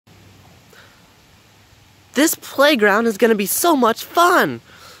This playground is gonna be so much fun!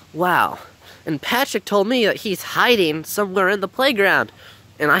 Wow. And Patrick told me that he's hiding somewhere in the playground.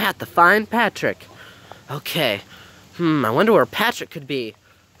 And I have to find Patrick. Okay. I wonder where Patrick could be.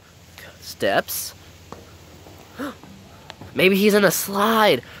 Steps. Maybe he's in a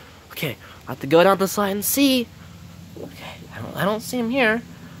slide. Okay, I have to go down the slide and see. Okay, I don't see him here.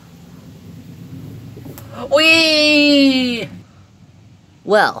 Whee!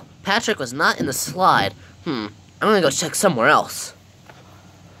 Well, Patrick was not in the slide. I'm gonna go check somewhere else.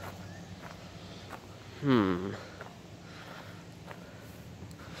 And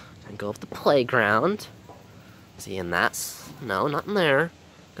go up the playground. See, and that's no, not in there.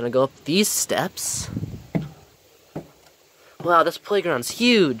 Gonna go up these steps. Wow, this playground's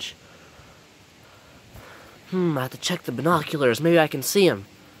huge. I have to check the binoculars. Maybe I can see him.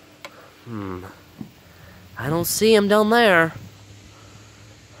 I don't see him down there.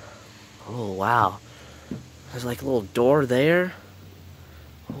 Oh, wow. There's like a little door there.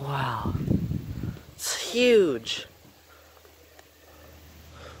 Wow. It's huge.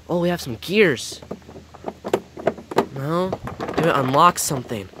 Oh, we have some gears. No? Maybe it unlocks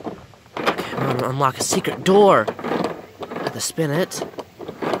something. Okay, I'm gonna unlock a secret door. I have to spin it.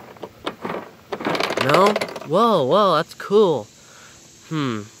 No? Whoa, that's cool.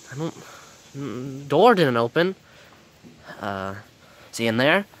 Door didn't open. Is he in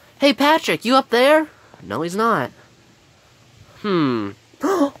there? Hey, Patrick, you up there? No, he's not.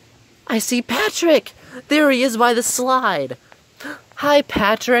 I see Patrick! There he is by the slide. Hi,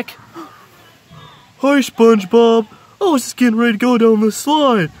 Patrick. Hi, SpongeBob. I was just getting ready to go down the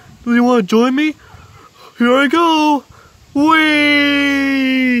slide. Do you want to join me? Here I go.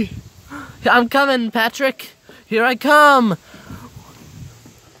 Whee! I'm coming, Patrick. Here I come.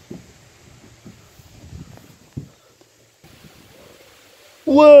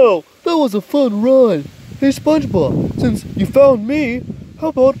 Wow, that was a fun run. Hey, SpongeBob, since you found me, how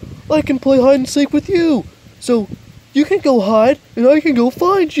about I can play hide and seek with you? So you can go hide and I can go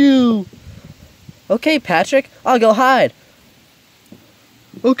find you. Okay, Patrick, I'll go hide.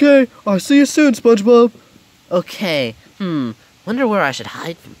 Okay, I'll see you soon, SpongeBob. Okay, wonder where I should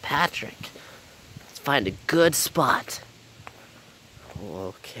hide from Patrick. Let's find a good spot.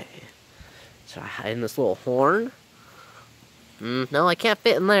 Okay. Should I hide in this little horn? No, I can't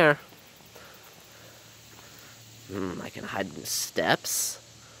fit in there. I can hide in the steps.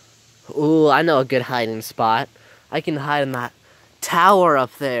 Ooh, I know a good hiding spot. I can hide in that tower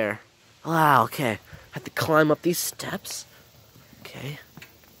up there. Wow, okay. I have to climb up these steps. Okay.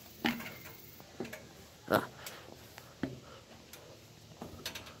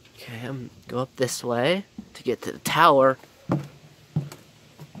 Okay, I'm go up this way to get to the tower.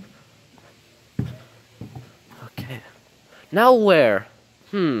 Okay. Now where?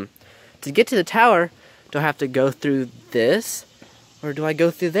 To get to the tower, do I have to go through this? Or do I go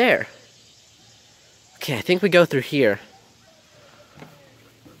through there? Okay, I think we go through here.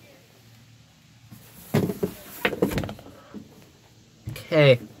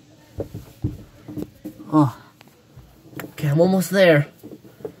 Okay. Okay, I'm almost there.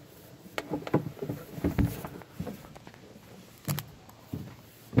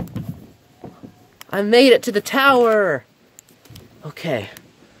 I made it to the tower! Okay.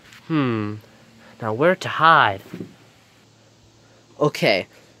 Now where to hide? Okay,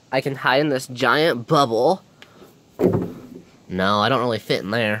 I can hide in this giant bubble. No, I don't really fit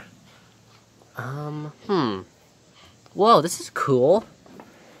in there. Whoa, this is cool.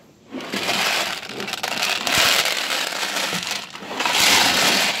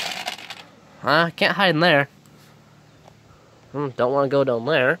 I can't hide in there. Don't want to go down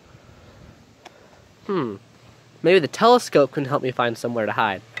there. Maybe the telescope can help me find somewhere to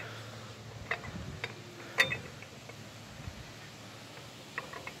hide.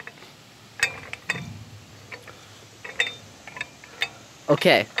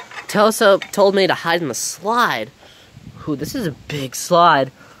 Okay, telescope told me to hide in the slide. Ooh, this is a big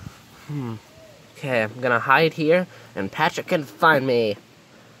slide. Okay, I'm gonna hide here, and Patrick can find me.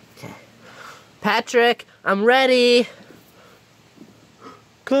 Okay. Patrick, I'm ready!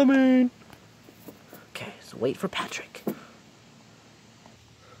 Coming. Okay, so wait for Patrick.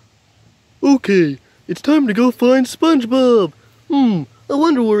 Okay, it's time to go find SpongeBob. I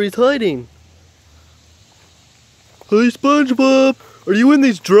wonder where he's hiding. Hey, SpongeBob, are you in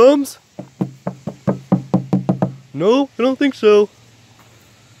these drums? No, I don't think so.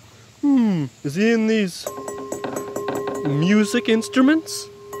 Is he in these music instruments?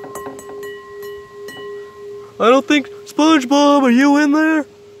 I don't think... SpongeBob, are you in there?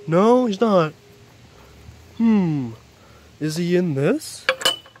 No, he's not. Is he in this?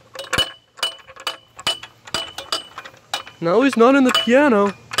 No, he's not in the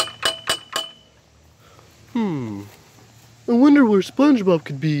piano. I wonder where SpongeBob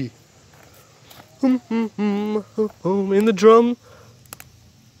could be. In the drum.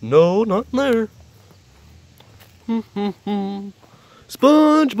 No, not there.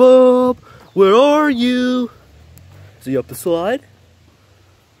 SpongeBob, where are you? Is he up the slide?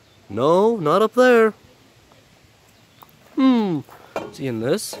 No, not up there. Is he in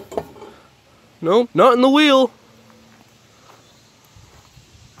this? No, not in the wheel.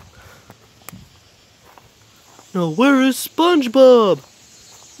 No, where is SpongeBob?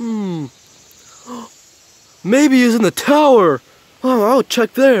 Maybe he's in the tower. Oh, I'll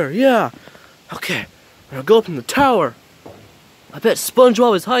check there, yeah. Okay, I'll go up in the tower. I bet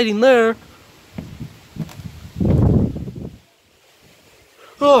SpongeBob is hiding there.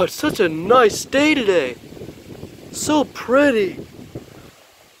 Oh, it's such a nice day today. So pretty.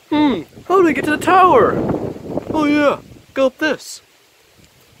 How do I get to the tower? Oh yeah, go up this.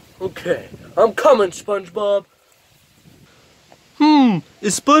 Okay, I'm coming, SpongeBob.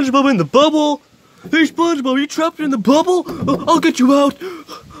 Is SpongeBob in the bubble? Hey SpongeBob, are you trapped in the bubble? Oh, I'll get you out.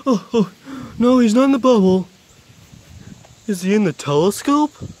 Oh, no, he's not in the bubble. Is he in the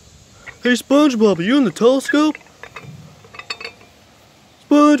telescope? Hey SpongeBob, are you in the telescope?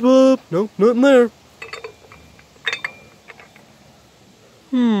 SpongeBob, no, not in there.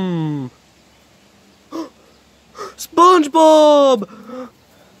 SpongeBob!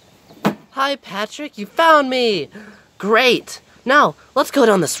 Hi, Patrick, you found me! Great! Now, let's go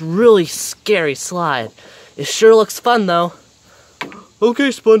down this really scary slide. It sure looks fun, though. Okay,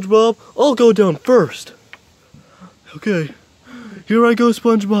 SpongeBob, I'll go down first. Okay, here I go,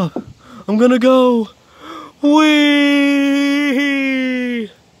 SpongeBob. I'm gonna go. Whee!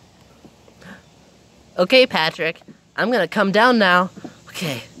 Okay, Patrick, I'm gonna come down now.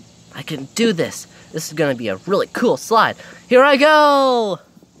 Okay, I can do this. This is gonna be a really cool slide. Here I go!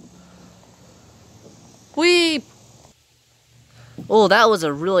 Whee! Oh, that was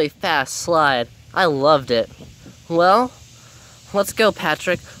a really fast slide. I loved it. Well, let's go,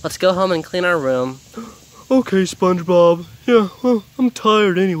 Patrick. Let's go home and clean our room. Okay, SpongeBob. Yeah, well, I'm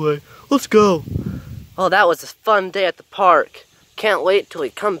tired anyway. Let's go. Oh, that was a fun day at the park. Can't wait till we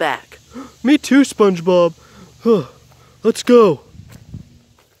come back. Me too, SpongeBob. Let's go.